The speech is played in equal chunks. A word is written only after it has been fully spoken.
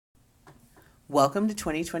Welcome to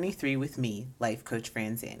 2023 with me, Life Coach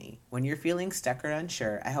Franzani. When you're feeling stuck or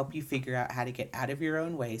unsure, I help you figure out how to get out of your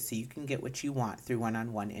own way so you can get what you want through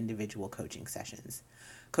one-on-one individual coaching sessions.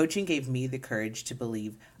 Coaching gave me the courage to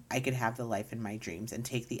believe I could have the life in my dreams and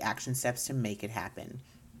take the action steps to make it happen.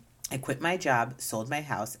 I quit my job, sold my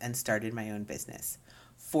house, and started my own business.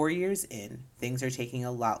 4 years in, things are taking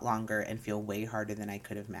a lot longer and feel way harder than I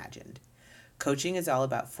could have imagined. Coaching is all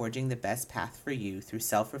about forging the best path for you through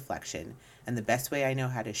self-reflection, and the best way I know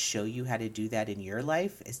how to show you how to do that in your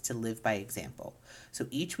life is to live by example. So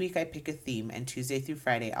each week I pick a theme, and Tuesday through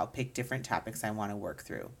Friday I'll pick different topics I want to work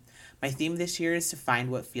through. My theme this year is to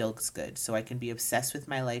find what feels good, so I can be obsessed with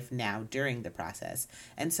my life now during the process,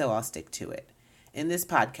 and so I'll stick to it. In this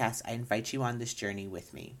podcast, I invite you on this journey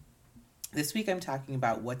with me. This week I'm talking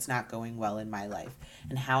about what's not going well in my life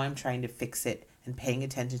and how I'm trying to fix it and paying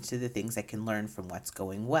attention to the things I can learn from what's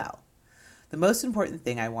going well. The most important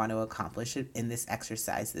thing I want to accomplish in this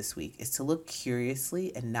exercise this week is to look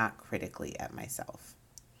curiously and not critically at myself.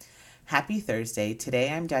 Happy Thursday. Today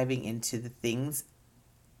I'm diving into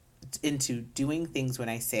doing things when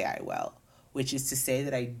I say I will, which is to say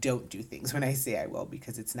that I don't do things when I say I will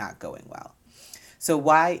because it's not going well. So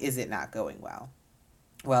why is it not going well?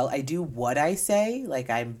 Well, I do what I say,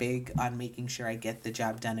 like I'm big on making sure I get the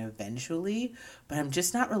job done eventually, but I'm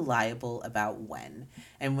just not reliable about when.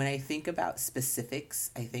 And when I think about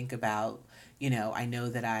specifics, I think about, I know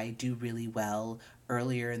that I do really well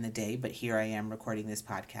earlier in the day, but here I am recording this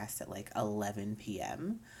podcast at like 11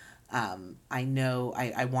 p.m. I know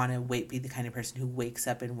I want to be the kind of person who wakes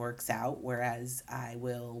up and works out, whereas I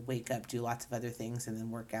will wake up, do lots of other things, and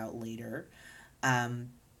then work out later.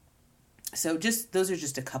 So those are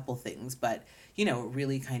just a couple things, but, it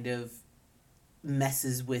really kind of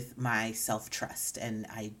messes with my self-trust. And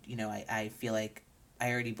I feel like I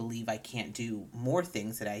already believe I can't do more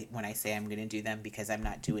things when I say I'm going to do them because I'm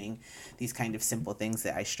not doing these kind of simple things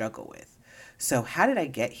that I struggle with. So how did I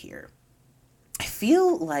get here? I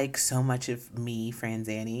feel like so much of me,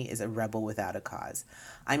 Franzani, is a rebel without a cause.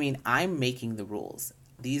 I mean, I'm making the rules.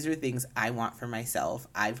 These are things I want for myself.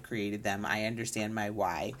 I've created them. I understand my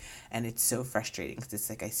why. And it's so frustrating because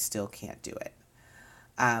it's like I still can't do it.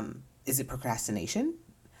 Is it procrastination?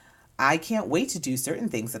 I can't wait to do certain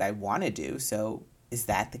things that I want to do. So is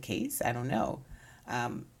that the case? I don't know.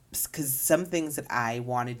 Because some things that I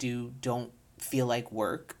want to do don't feel like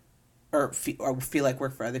work or feel like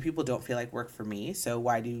work for other people, don't feel like work for me. So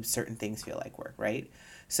why do certain things feel like work, right?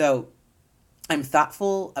 So I'm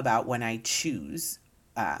thoughtful about when I choose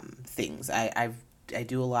things. I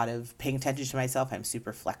do a lot of paying attention to myself. I'm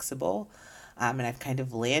super flexible. And I've kind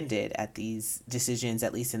of landed at these decisions,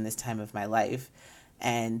 at least in this time of my life.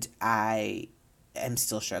 And I am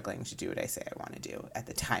still struggling to do what I say I want to do at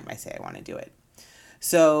the time I say I want to do it.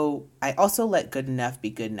 So I also let good enough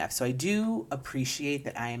be good enough. So I do appreciate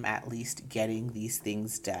that I am at least getting these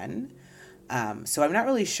things done. So I'm not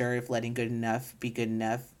really sure if letting good enough be good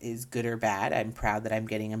enough is good or bad. I'm proud that I'm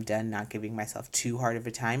getting them done, not giving myself too hard of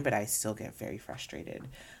a time, but I still get very frustrated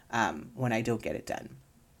when I don't get it done.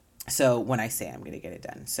 So when I say I'm going to get it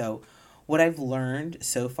done. So what I've learned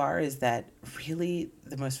so far is that really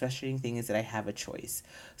the most frustrating thing is that I have a choice.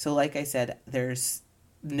 So like I said, there's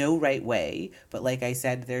no right way, but like I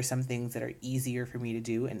said, there's some things that are easier for me to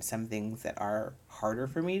do and some things that are harder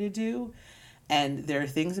for me to do. And there are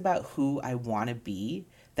things about who I want to be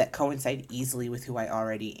that coincide easily with who I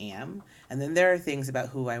already am. And then there are things about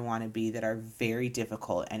who I want to be that are very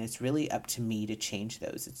difficult. And it's really up to me to change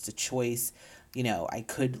those. It's a choice. I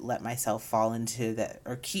could let myself fall into that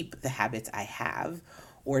or keep the habits I have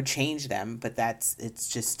or change them. But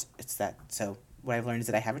it's that. So what I've learned is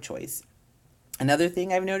that I have a choice. Another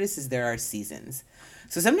thing I've noticed is there are seasons.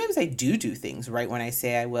 So sometimes I do things right when I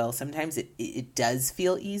say I will. Sometimes it does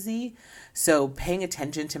feel easy. So paying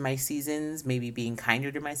attention to my seasons, maybe being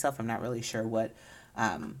kinder to myself. I'm not really sure what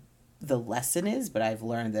the lesson is, but I've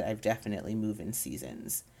learned that I've definitely moved in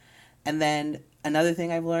seasons. And then another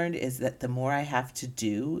thing I've learned is that the more I have to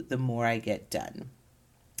do, the more I get done.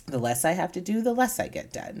 The less I have to do, the less I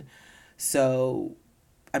get done. So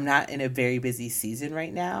I'm not in a very busy season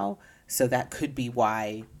right now. So that could be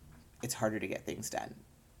why it's harder to get things done.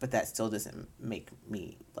 But that still doesn't make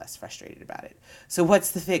me less frustrated about it. So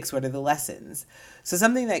what's the fix? What are the lessons? So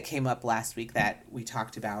something that came up last week that we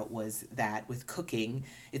talked about was that with cooking,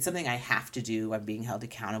 it's something I have to do. I'm being held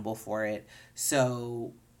accountable for it.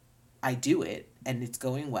 So I do it and it's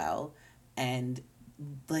going well. And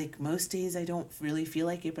like most days I don't really feel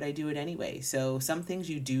like it, but I do it anyway. So some things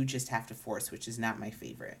you do just have to force, which is not my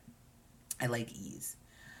favorite. I like ease.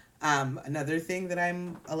 Another thing that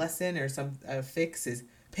I'm a lesson or a fix is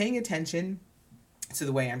paying attention So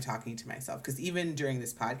the way I'm talking to myself, because even during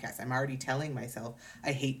this podcast, I'm already telling myself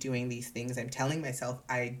I hate doing these things. I'm telling myself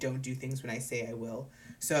I don't do things when I say I will.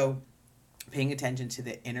 So paying attention to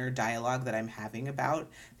the inner dialogue that I'm having about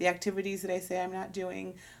the activities that I say I'm not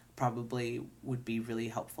doing probably would be really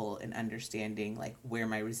helpful in understanding like where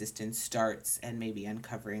my resistance starts and maybe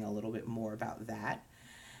uncovering a little bit more about that.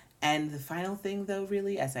 And the final thing, though,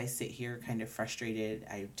 really, as I sit here kind of frustrated,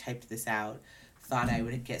 I typed this out, thought I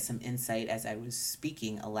would get some insight as I was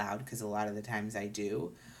speaking aloud, because a lot of the times I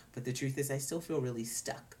do. But the truth is, I still feel really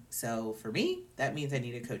stuck. So for me, that means I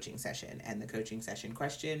need a coaching session. And the coaching session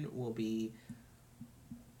question will be,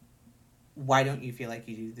 why don't you feel like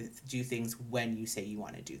you do things when you say you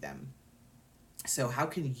want to do them? So how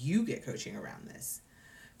can you get coaching around this?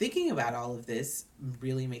 Thinking about all of this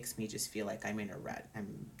really makes me just feel like I'm in a rut.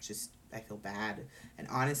 I feel bad. And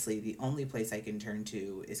honestly, the only place I can turn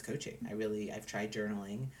to is coaching. I've tried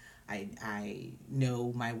journaling. I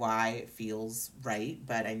know my why feels right,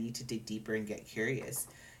 but I need to dig deeper and get curious.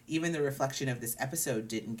 Even the reflection of this episode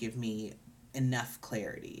didn't give me enough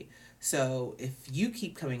clarity. So if you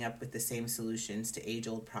keep coming up with the same solutions to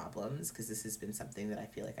age-old problems, because this has been something that I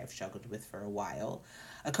feel like I've struggled with for a while,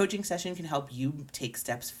 a coaching session can help you take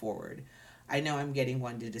steps forward. I know I'm getting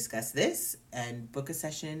one to discuss this, and book a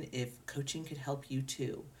session if coaching could help you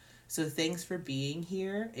too. So thanks for being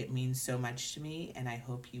here. It means so much to me, and I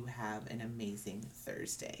hope you have an amazing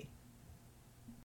Thursday.